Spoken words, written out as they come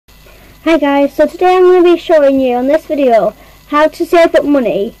Hi guys, so today I'm going to be showing you on this video how to save up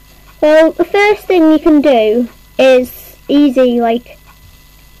money. Well, the first thing you can do is easy, like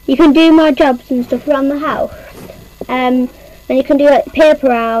you can do more jobs and stuff around the house. And you can do like paper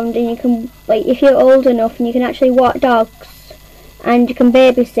round, and you can, like, if you're old enough, and you can actually walk dogs and you can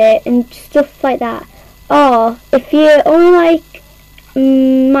babysit and stuff like that. Or if you're only like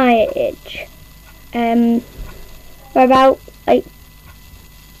my age, or about like,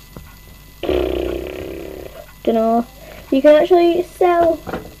 don't know, you can actually sell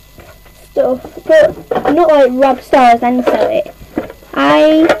stuff, but not like rob stores and sell it.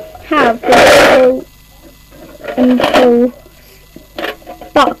 I have this little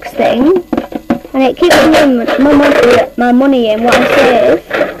box thing, and it keeps my money in what I save.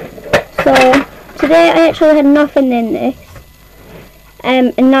 So today I actually had nothing in this,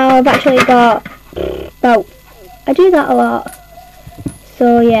 and now I've actually got about, I do that a lot,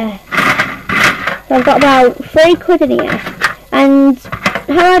 so yeah. I've got about £3 in here, and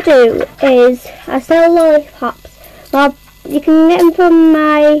how I do is I sell lollipops. Well, you can get them from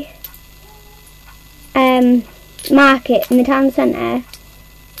my market in the town centre.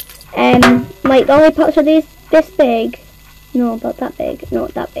 Like lollipops are this big, no, about that big,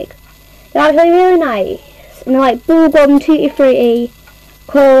 not that big. They're actually really nice, and they're like bubblegum, tutti frutti,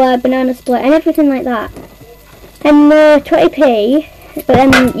 cola, banana split, and everything like that. And they're 20p. But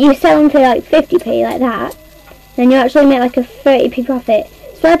then you sell them for like 50p like that, then you actually make like a 30p profit.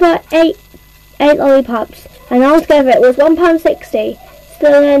 So I bought 8 lollipops, and altogether it was £1.60.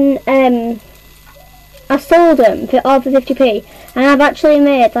 So then I sold them for all for 50p, and I've actually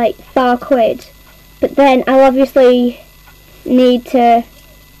made like £4. But then I'll obviously need to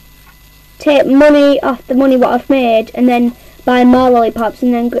take money off the money what I've made, and then buy more lollipops,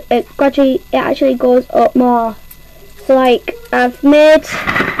 and then it actually goes up more. So like I've made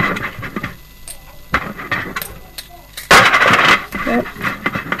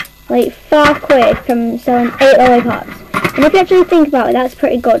like £4 from selling 8 lollipops, and if you actually think about it, that's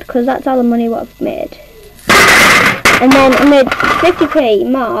pretty good, because that's all the money what I've made. And then I made 50p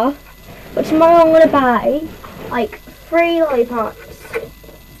more, but tomorrow I'm going to buy like 3 lollipops.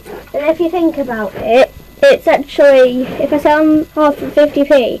 And if you think about it, it's actually, if I sell them all for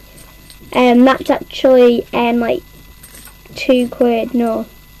 50p, that's actually like £2,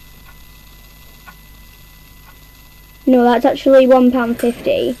 no, that's actually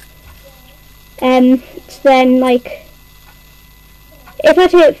 £1.50. So then, like, if I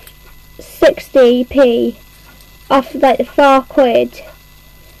take 60p off like the £4,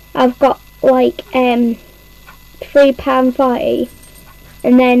 I've got like £3.40,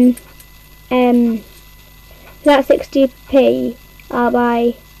 and then that 60p I'll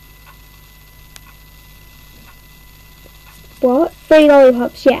buy 3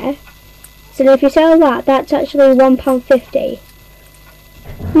 lollipops, yeah. So if you sell that, that's actually £1.50.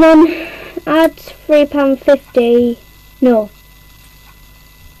 And then add £3.50, no,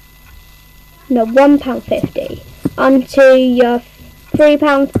 £1.50 onto your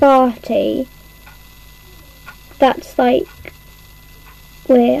 £3.40. That's like,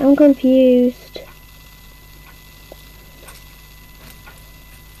 wait, I'm confused.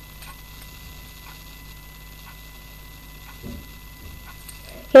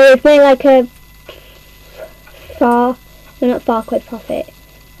 Yeah, it's made like a £4 profit,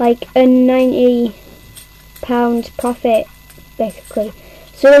 like a £90 profit basically.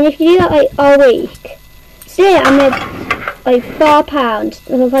 So then if you do that like all week, say I made like £4,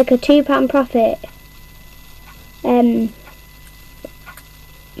 it was like a £2 profit. So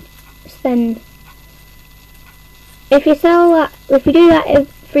then if you sell that, if you do that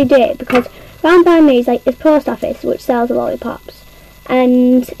every day, because round by me is like this post office which sells the lollipops.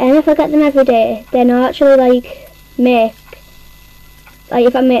 And if I get them every day, then I'll actually like make, like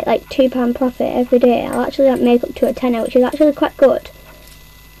if I make like £2 profit every day, I'll actually like make up to a tenner, which is actually quite good.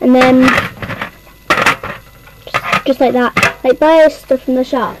 And then just like that, like buy stuff from the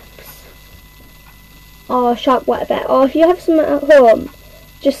shops or shop whatever, or if you have some at home,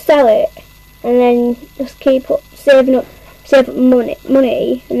 just sell it, and then just keep save up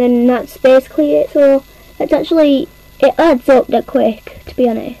money, and then that's basically it. So it's actually, it adds up that quick, to be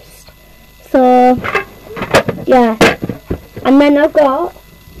honest. So yeah, and then I've got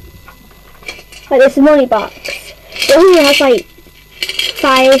like this money box. It only has like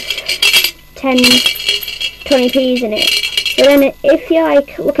 5, 10, 20p's in it. So then if you're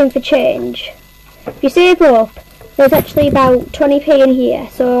like looking for change, if you save up, there's actually about 20p in here,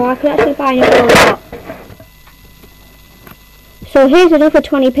 so I could actually buy another lollipop. So here's another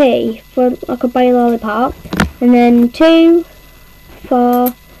 20p for, I could buy a lollipop, and then 2,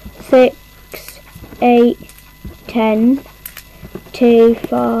 4, 6, 8, 10, 2,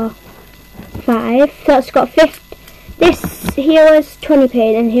 4, 5. So that's got 50. This here was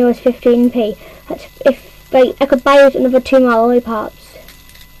 20p and here was 15p. That's if like I could buy us another 2 more lollipops,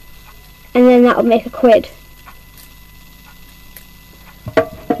 and then that would make £1.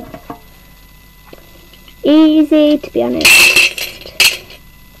 Easy, to be honest.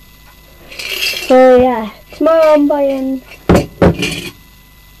 So yeah, tomorrow I'm buying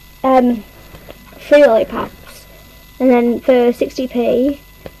 3 lollipops, and then for 60p,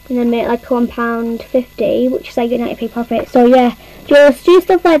 and then make like £1.50, which is like a 90p profit. So yeah, just do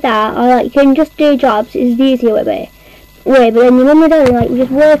stuff like that, or like you can just do jobs. Is the easier way. But then your mum and dad are like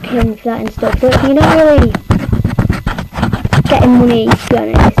just working for that and stuff. So you're not really getting money, to be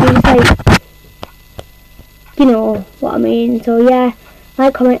honest. You're just like, you know what I mean. So yeah,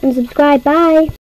 like, comment and subscribe. Bye.